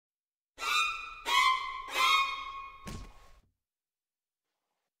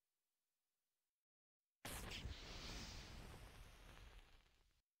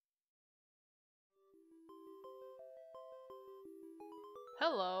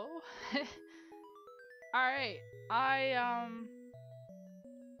Hello. Alright,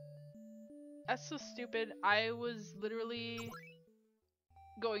 that's so stupid. I was literally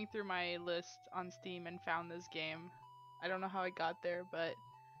going through my list on Steam and found this game. I don't know how I got there, but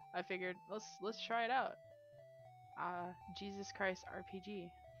I figured let's try it out. Jesus Christ RPG.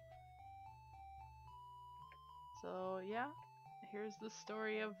 So yeah, here's the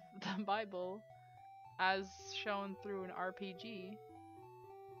story of the Bible as shown through an RPG.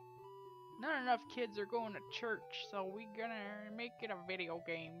 Not enough kids are going to church, so we gonna make it a video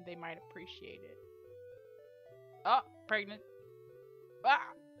game. They might appreciate it. Oh, pregnant. Ah!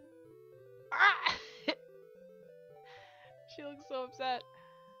 Ah! She looks so upset.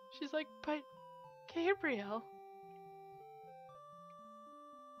 She's like, but Gabriel.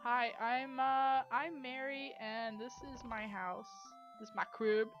 Hi, I'm Mary, and this is my house. This is my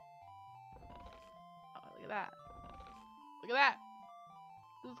crib. Oh, look at that. Look at that.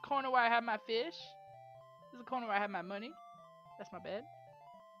 This is the corner where I have my fish. This is the corner where I have my money. That's my bed.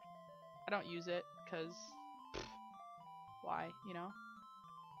 I don't use it, because... why, you know?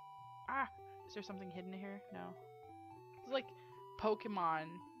 Ah! Is there something hidden here? No. It's like Pokemon,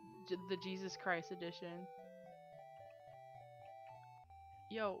 the Jesus Christ edition.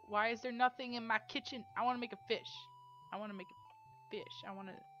 Yo, why is there nothing in my kitchen? I want to make a fish. I want to make a fish. I want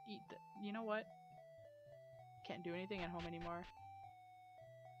to eat the... You know what? Can't do anything at home anymore.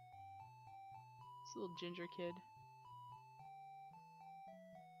 This little ginger kid.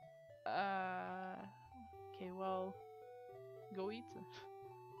 Okay, well, go eat some.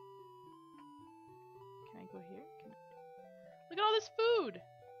 Can I go here? Look at all this food!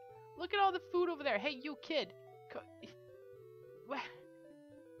 Look at all the food over there. Hey, you kid! What?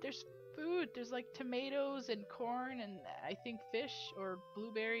 There's food. There's like tomatoes and corn and I think fish or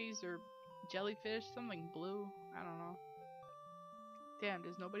blueberries or jellyfish. Something blue. I don't know. Damn,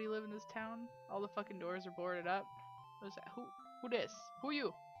 does nobody live in this town? All the fucking doors are boarded up. What is that? Who this? Who are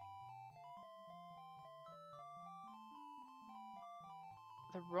you?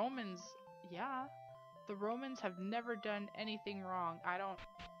 The Romans, yeah. The Romans have never done anything wrong. I don't...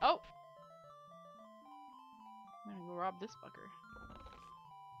 Oh! I'm gonna go rob this fucker.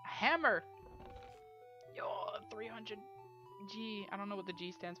 A hammer! Yo, 300 G. I don't know what the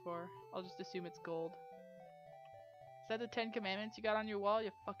G stands for. I'll just assume it's gold. Is that the 10 Commandments you got on your wall,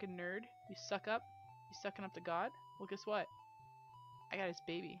 you fucking nerd? You suck up? You sucking up to God? Well, guess what? I got his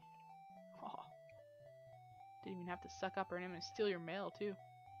baby. Oh. Didn't even have to suck up or anything. I'm gonna steal your mail, too.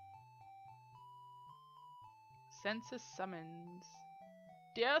 Census summons.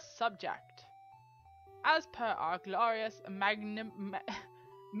 Dear subject, as per our glorious,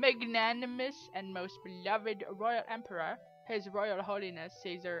 magnanimous, and most beloved royal emperor, His Royal Holiness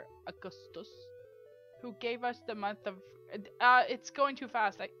Caesar Augustus, who gave us the month of... it's going too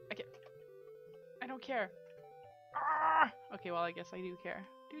fast. I can't... I don't care. Okay, well, I guess I do care.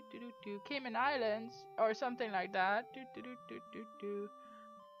 Cayman Islands, or something like that.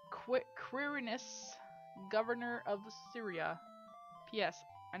 Quirinus, governor of Syria. P.S.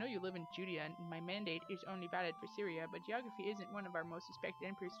 I know you live in Judea, and my mandate is only valid for Syria, but geography isn't one of our most respected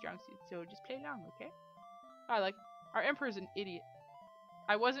emperor's strong suits, so just play along, okay? Our emperor's an idiot.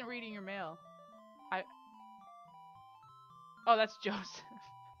 I wasn't reading your mail. Oh, that's Joseph.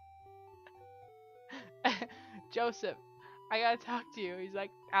 Joseph, I gotta talk to you. He's like,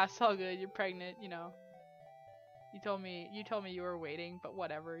 it's all good, you're pregnant, you know. You told me you were waiting, but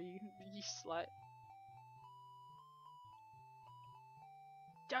whatever, you slut.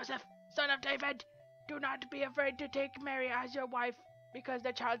 Joseph, son of David, do not be afraid to take Mary as your wife, because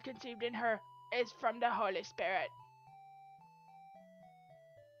the child conceived in her is from the Holy Spirit.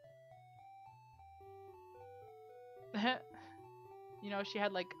 You know, she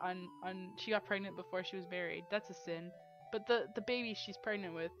had like she got pregnant before she was married. That's a sin. But the baby she's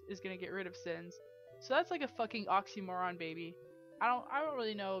pregnant with is gonna get rid of sins. So that's like a fucking oxymoron, baby. I don't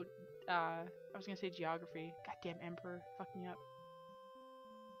really know. I was gonna say geography. Goddamn emperor, fuck me up.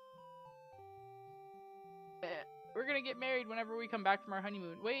 We're gonna get married whenever we come back from our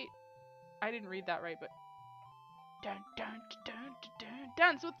honeymoon. Wait, I didn't read that right, but dun dun dun dun dun.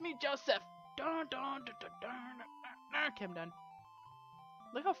 Dance with me, Joseph. Dun dun dun dun dun. Okay, I'm done.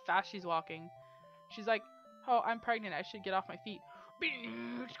 Look how fast she's walking. She's like, oh, I'm pregnant. I should get off my feet.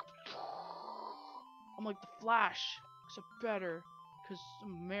 I'm like the Flash, except better, because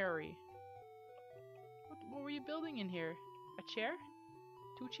I'm Mary. What were you building in here? A chair?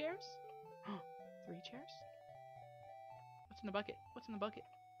 2 chairs? 3 chairs? What's in the bucket? What's in the bucket?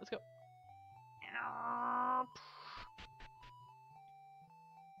 Let's go.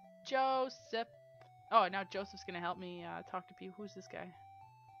 Joseph. Oh, now Joseph's gonna help me talk to people. Who's this guy?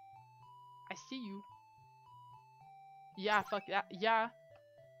 I see you. Yeah, fuck that. Yeah.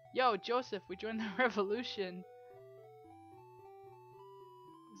 Yo, Joseph, we joined the revolution.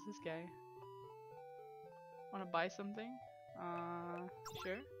 Who's this guy? Wanna buy something?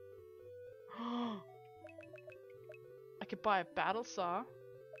 Sure. I could buy a battle saw.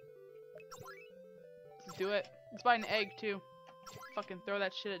 Let's do it. Let's buy an egg too. Fucking throw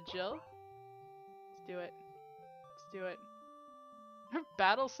that shit at Jill. Let's do it. Let's do it.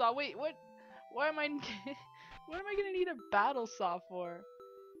 Battle saw? Wait, what? Why am I... what am I gonna need a battle saw for?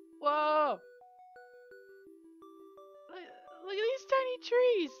 Whoa! Look at these tiny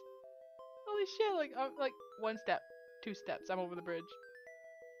trees! Holy shit, like, 1 step. 2 steps, I'm over the bridge.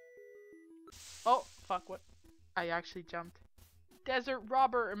 Oh, fuck, what? I actually jumped. Desert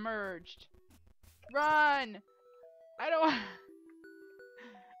robber emerged. Run! I don't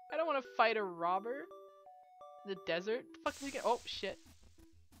want to fight a robber. The desert? The fuck is he get? Oh shit!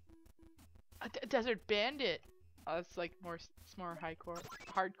 A desert bandit. Oh, that's like it's more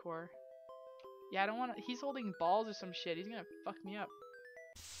hardcore. Yeah, I don't want to. He's holding balls or some shit. He's gonna fuck me up.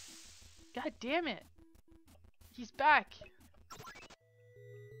 God damn it! He's back.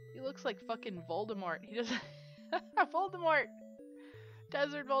 He looks like fucking Voldemort. He doesn't. Voldemort.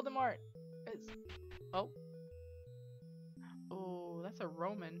 Desert Voldemort. Oh. Oh, that's a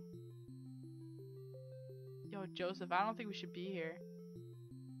Roman. Yo, Joseph, I don't think we should be here.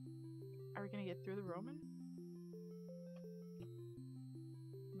 Are we gonna get through the Roman?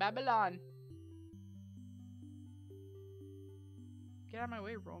 Babylon! Get out of my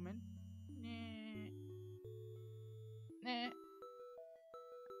way, Roman. Nah.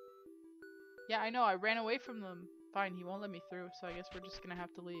 Yeah, I know, I ran away from them. Fine, he won't let me through, so I guess we're just gonna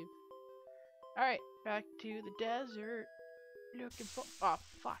have to leave. Alright, back to the desert. Looking for— oh,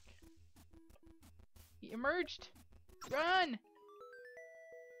 fuck. He emerged! Run!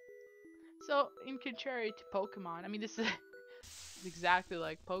 So, in contrary to Pokemon, I mean, this is exactly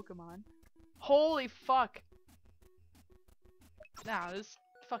like Pokemon. Holy fuck! Nah,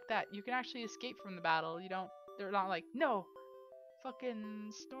 fuck that. You can actually escape from the battle. They're not like, no!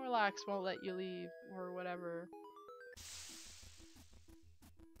 Fucking Snorlax won't let you leave, or whatever.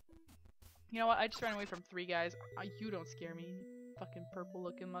 You know what? I just ran away from 3 guys. You don't scare me, fucking purple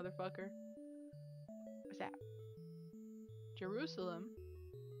looking motherfucker. What's that? Jerusalem,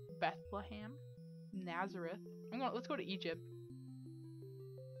 Bethlehem, Nazareth. Let's go to Egypt.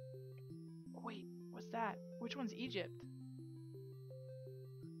 Oh, wait, what's that? Which one's Egypt?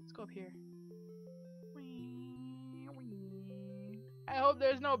 Let's go up here. I hope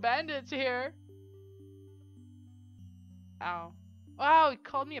there's no bandits here. Ow. Wow, he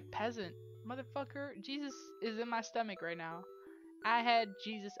called me a peasant. Motherfucker, Jesus is in my stomach right now. I had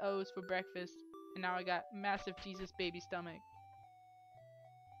Jesus O's for breakfast, and now I got massive Jesus baby stomach.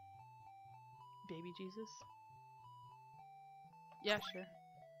 Baby Jesus? Yeah, sure.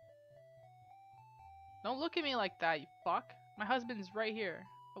 Don't look at me like that, you fuck. My husband's right here.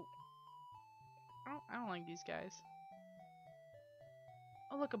 Oh. I don't like these guys.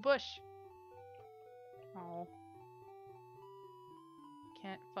 Oh, look, a bush. Oh.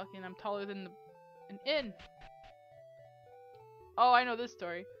 Can't fucking— I'm taller than an inn. Oh, I know this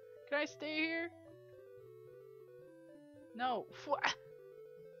story. Can I stay here? No.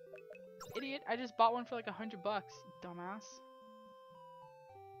 Idiot, I just bought one for like $100, dumbass.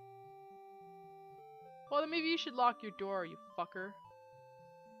 Well, then maybe you should lock your door, you fucker.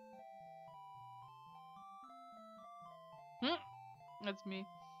 That's me.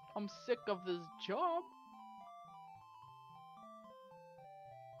 I'm sick of this job.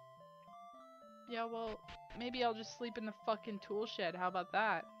 Yeah, well, maybe I'll just sleep in the fucking tool shed. How about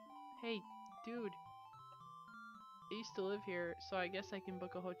that? Hey, dude. I used to live here, so I guess I can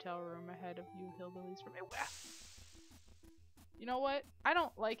book a hotel room ahead of you hillbillies from— you know what? I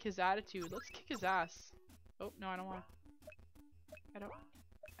don't like his attitude. Let's kick his ass. Oh, no, I don't want—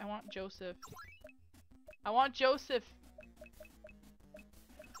 I want Joseph. I want Joseph!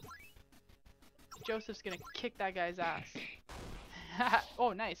 Joseph's gonna kick that guy's ass.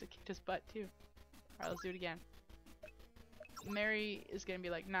 Oh, nice. I kicked his butt, too. Alright, let's do it again. Mary is gonna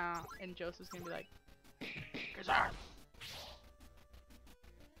be like, nah, and Joseph's gonna be like, kick his ass!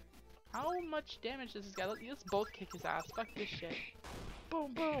 How much damage does this guy— let's both kick his ass. Fuck this shit.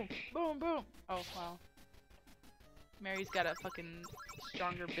 Boom, boom, boom, boom! Oh, wow. Mary's got a fucking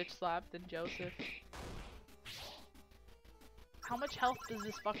stronger bitch slap than Joseph. How much health does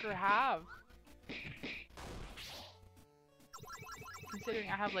this fucker have? Considering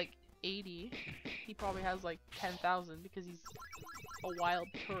I have like 80, he probably has like 10,000 because he's a wild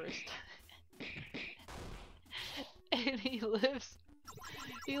tourist. And he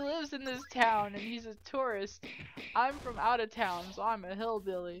He lives in this town and he's a tourist. I'm from out of town, so I'm a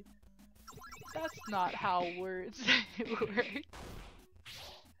hillbilly. That's not how words work.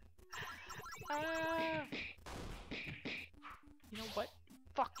 You know what?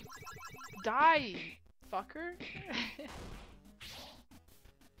 Fuck. Die, fucker.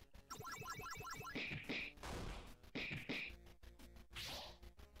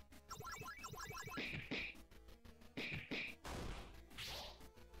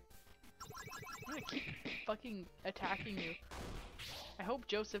 I'm gonna keep fucking attacking you. I hope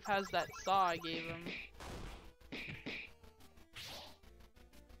Joseph has that saw I gave him.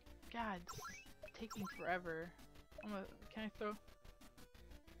 God, this is taking forever. Can I throw?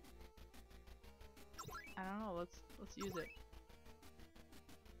 I don't know. Let's use it.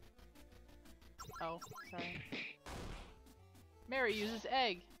 Oh, sorry. Mary uses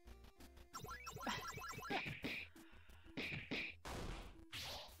egg.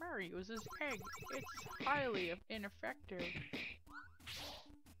 Mary uses egg. It's highly ineffective.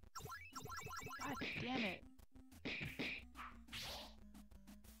 God damn it.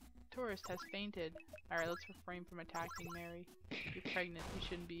 Tourist has fainted. Alright, let's refrain from attacking Mary. You're pregnant. You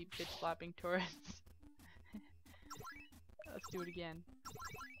shouldn't be bitch slapping tourists. Let's do it again.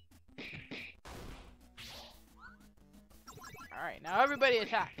 Alright, now everybody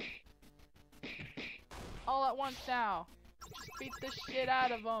attack! All at once now! Just beat the shit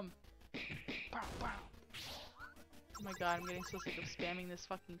out of them! Pow, pow. Oh my god, I'm getting so sick of spamming this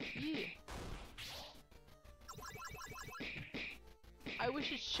fucking key. I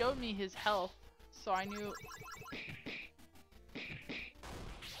wish it showed me his health, so I knew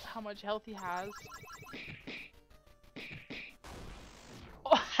how much health he has.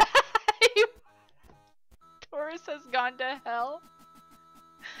 Oh, Taurus has gone to hell.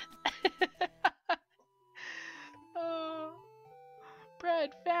 Oh.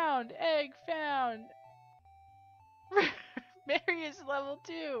 Bread found, egg found. Mary is level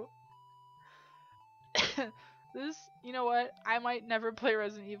 2. This, you know what? I might never play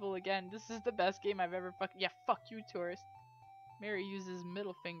Resident Evil again. This is the best game I've ever fucking— yeah, fuck you, tourist. Mary uses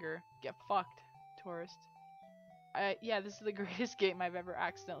middle finger. Get fucked, tourist. Yeah, this is the greatest game I've ever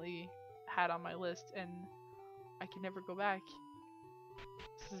accidentally had on my list, and I can never go back.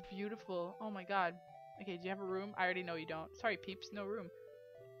 This is beautiful. Oh my god. Okay, do you have a room? I already know you don't. Sorry, peeps, no room.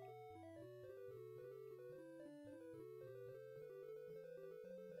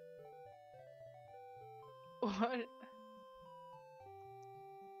 What?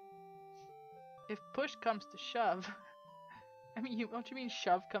 If push comes to shove. I mean, don't you mean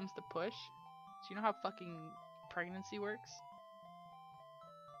shove comes to push? Do you know how fucking pregnancy works?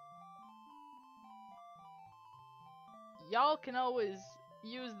 Y'all can always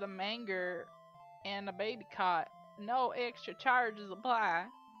use the manger and a baby cot. No extra charges apply.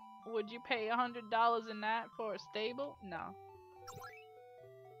 Would you pay $100 a night for a stable? No.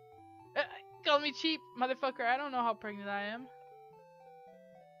 Call me cheap, motherfucker. I don't know how pregnant I am.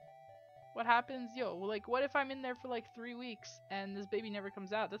 What happens? Yo, like, what if I'm in there for like 3 weeks and this baby never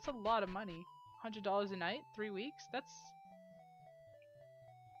comes out? That's a lot of money. $100 a night? 3 weeks? That's...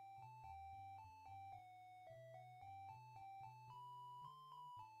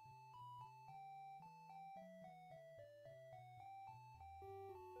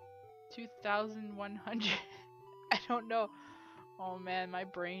 $2,100. I don't know. Oh man, my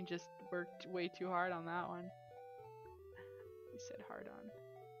brain just worked way too hard on that one. You said hard on.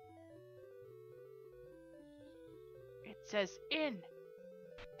 It says in.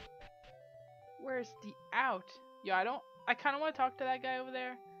 Where's the out? Yo, I kind of want to talk to that guy over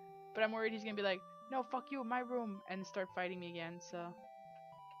there, but I'm worried he's gonna be like, no, fuck you, my room, and start fighting me again, so.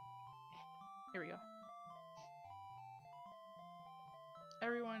 Here we go.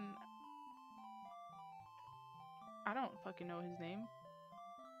 Everyone. I don't fucking know his name.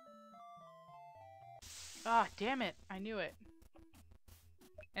 Ah, damn it. I knew it.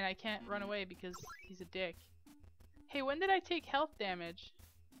 And I can't run away because he's a dick. Hey, when did I take health damage?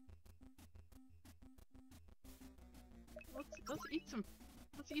 Let's eat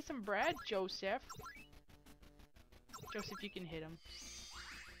some bread, Joseph. Joseph, you can hit him.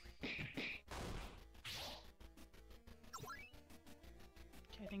 Okay,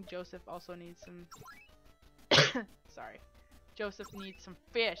 I think Joseph also needs some... Sorry. Joseph needs some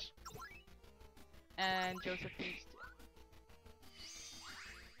fish. And Joseph needs to...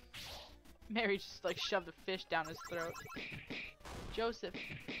 Mary just like shoved a fish down his throat. Joseph,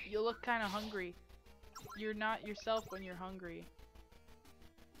 you look kind of hungry. You're not yourself when you're hungry.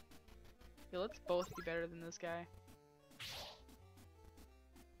 Yeah, let's both be better than this guy.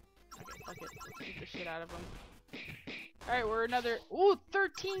 Okay, fuck it. Let's beat the shit out of him. Alright, we're another. Ooh,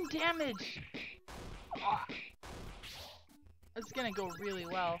 13 damage! Ah. It's gonna go really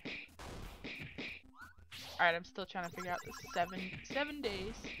well. Alright, I'm still trying to figure out the 7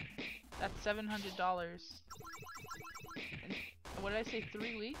 days. That's $700. And what did I say,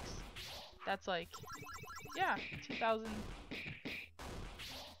 3 weeks? That's like, yeah,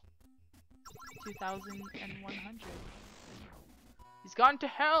 2,100. He's gone to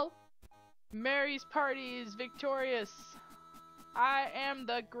hell! Mary's party is victorious! I am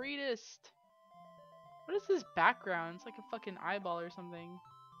the greatest! What is this background? It's like a fucking eyeball or something.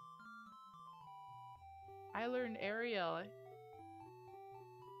 I learned aerial.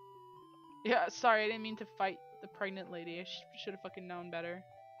 Yeah, sorry, I didn't mean to fight the pregnant lady. I should have fucking known better.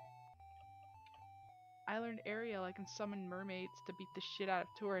 I learned aerial. I can summon mermaids to beat the shit out of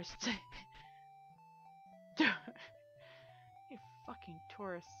tourists. You fucking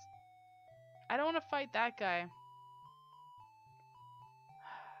tourists. I don't want to fight that guy.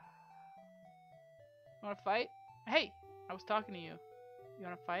 You want to fight? Hey! I was talking to you. You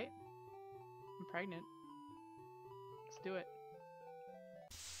want to fight? I'm pregnant. Let's do it.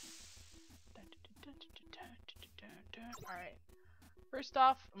 Alright. First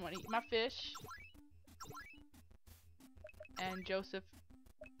off, I'm gonna eat my fish. And Joseph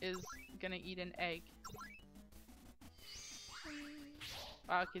is gonna eat an egg.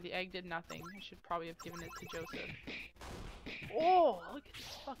 Okay, the egg did nothing. I should probably have given it to Joseph. Oh, look at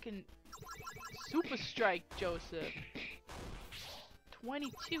this fucking super strike, Joseph.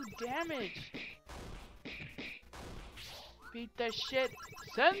 22 damage. Beat the shit.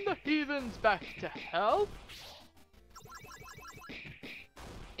 Send the heathens back to hell.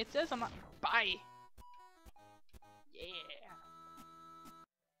 It says I'm not. Bye. Yeah.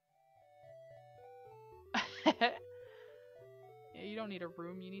 Yeah, you don't need a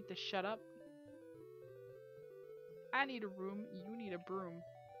room. You need to shut up. I need a room. You need a broom.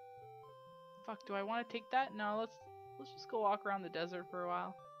 Fuck. Do I want to take that? No. Let's just go walk around the desert for a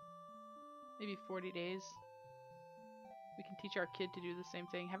while. Maybe 40 days. We can teach our kid to do the same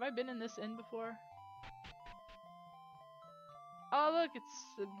thing. Have I been in this inn before? Oh look,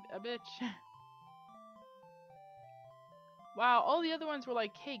 it's a bitch. Wow, all the other ones were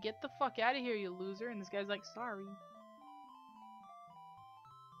like, hey, get the fuck out of here, you loser. And this guy's like, sorry.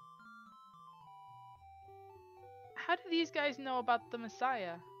 How do these guys know about the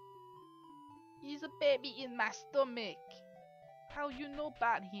Messiah? He's a baby in my stomach. How you know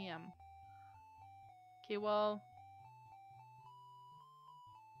about him? Okay, well.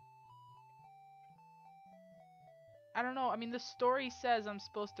 I don't know. I mean, the story says I'm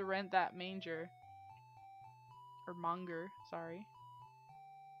supposed to rent that manger. Or monger, sorry.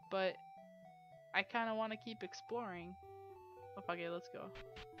 But I kind of want to keep exploring. Oh, okay, let's go.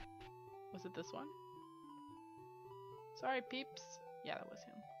 Was it this one? Sorry, peeps. Yeah, that was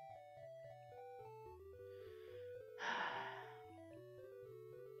him.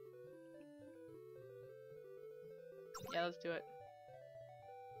 Yeah, let's do it.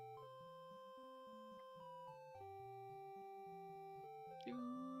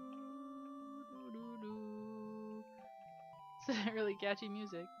 It's really catchy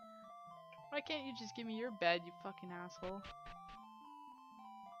music. Why can't you just give me your bed, you fucking asshole?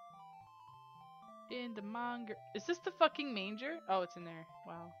 In the monger. Is this the fucking manger? Oh, it's in there.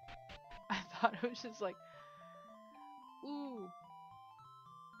 Wow. I thought it was just like, ooh.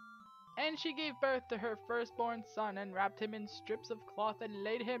 And she gave birth to her firstborn son and wrapped him in strips of cloth and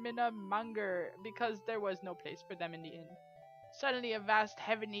laid him in a monger because there was no place for them in the inn. Suddenly a vast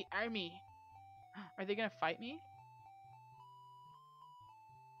heavenly army. Are they gonna fight me?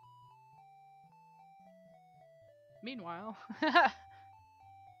 Meanwhile,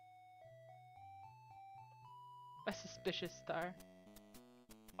 a suspicious star.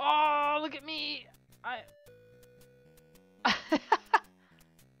 Oh, look at me! I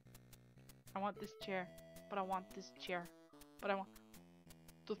want this chair, but I want this chair, but I want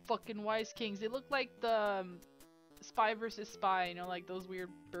the fucking Wise Kings. They look like the Spy versus Spy, you know, like those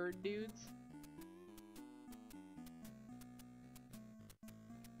weird bird dudes.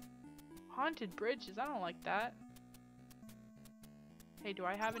 Haunted bridges, I don't like that. Hey, do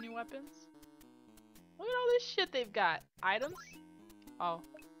I have any weapons? Look at all this shit they've got. Items? Oh.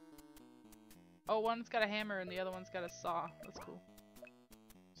 Oh, one's got a hammer and the other one's got a saw. That's cool.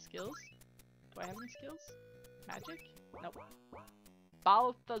 Skills? Do I have any skills? Magic? Nope.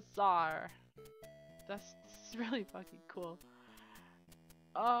 Balthazar. This is really fucking cool.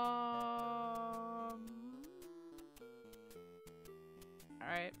 Alright.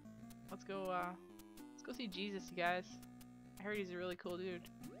 Let's go see Jesus, you guys. I heard he's a really cool dude.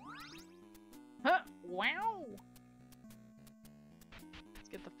 Huh! Wow!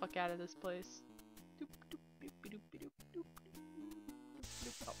 get the fuck out of this place. Doop, doop, doop, doop, doop, doop, doop,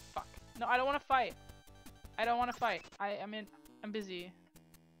 doop. Oh, fuck. No, I don't want to fight. I don't want to fight. I'm busy.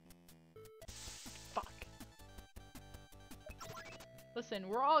 Fuck. Listen,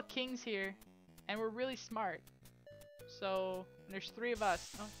 we're all kings here, and we're really smart. So, there's 3 of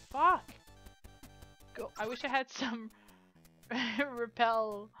us. Oh, fuck! Go. I wish I had some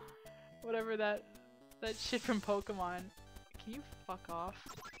repel, whatever that shit from Pokemon. Can you fuck off?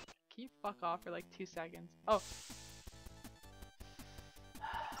 Can you fuck off for like 2 seconds? Oh.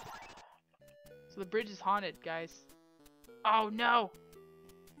 So the bridge is haunted, guys. Oh no!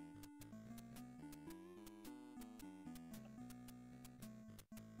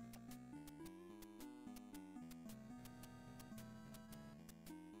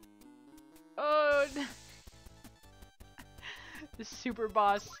 Oh no. The super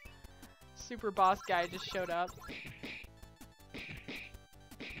boss guy just showed up.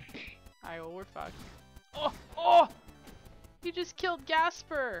 Alright, well we're fucked. Oh! Oh! He just killed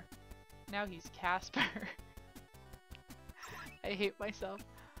Gasper! Now he's Casper. I hate myself.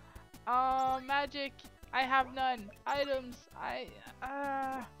 Magic! I have none. Items!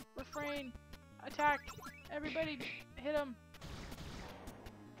 Refrain! Attack! Everybody hit him!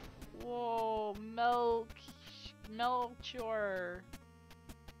 Whoa, Melchior.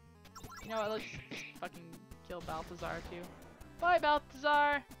 You know what, let's fucking kill Balthazar too. Bye,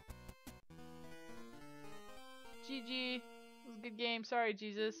 Balthazar! GG. It was a good game. Sorry,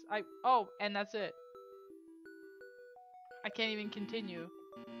 Jesus. Oh, and that's it. I can't even continue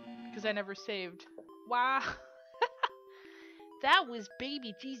because I never saved. Wow. That was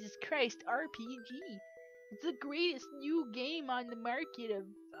Baby Jesus Christ RPG. It's the greatest new game on the market of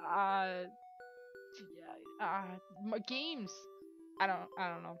games. I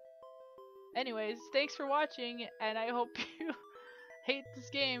don't know. Anyways, thanks for watching, and I hope you hate this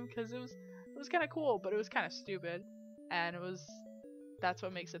game because it was kind of cool, but it was kind of stupid, and that's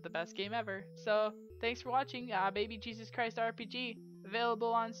what makes it the best game ever. So thanks for watching. Baby Jesus Christ RPG,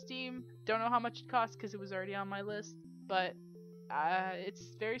 available on Steam. Don't know how much it costs because it was already on my list, but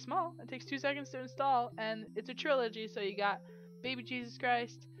it's very small. It takes 2 seconds to install, and it's a trilogy. So you got Baby Jesus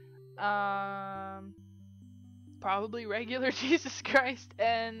Christ, probably regular Jesus Christ,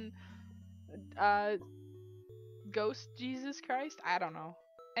 and Ghost Jesus Christ. I don't know.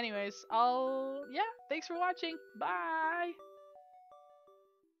 Anyways, yeah. Thanks for watching. Bye.